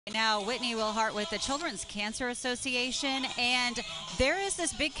Now, Whitney Wilhart with the Children's Cancer Association, and there is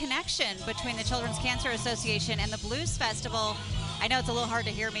this big connection between the Children's Cancer Association and the Blues Festival. I know it's a little hard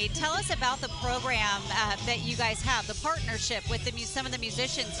to hear me. Tell us about the program that you guys have, the partnership with some of the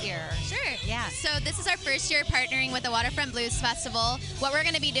musicians here. Sure. Yeah. So this is our first year partnering with the Waterfront Blues Festival. What we're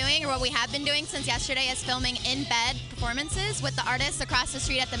going to be doing, or what we have been doing since yesterday, is filming in-bed performances with the artists across the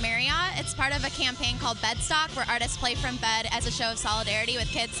street at the Marriott. It's part of a campaign called Bedstock, where artists play from bed as a show of solidarity with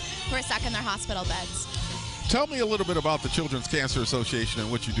kids who are stuck in their hospital beds. Tell me a little bit about the Children's Cancer Association and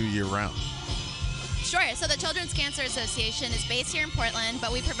what you do year-round. Sure. So the Children's Cancer Association is based here in Portland,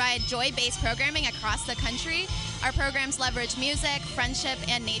 but we provide joy-based programming across the country. Our programs leverage music, friendship,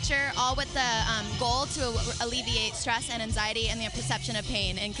 and nature, all with the goal to alleviate stress and anxiety and the perception of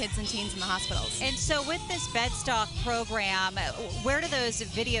pain in kids and teens in the hospitals. And so with this Bedstock program, where do those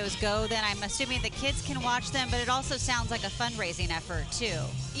videos go then? I'm assuming the kids can watch them, but it also sounds like a fundraising effort too.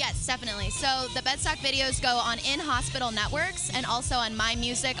 Yes, definitely. So the Bedstock videos go on in-hospital networks and also on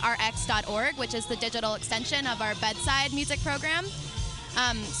mymusicrx.org, which is the digital extension of our bedside music program.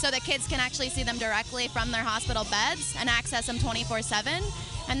 So the kids can actually see them directly from their hospital beds and access them 24/7.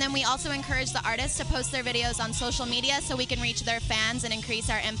 And then we also encourage the artists to post their videos on social media so we can reach their fans and increase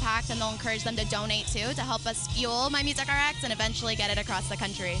our impact, and they'll encourage them to donate too to help us fuel My Music RX and eventually get it across the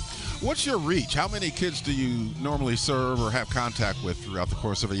country. What's your reach? How many kids do you normally serve or have contact with throughout the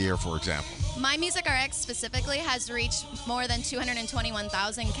course of a year, for example? My Music RX specifically has reached more than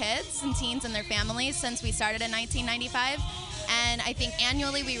 221,000 kids and teens and their families since we started in 1995. And I think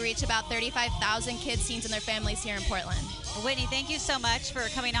annually we reach about 35,000 kids, teens, and their families here in Portland. Well, Whitney, thank you so much for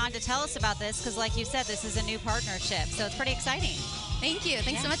coming on to tell us about this, because like you said, this is a new partnership, so it's pretty exciting. Thank you.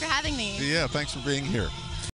 Thanks so much for having me. Yeah, thanks for being here.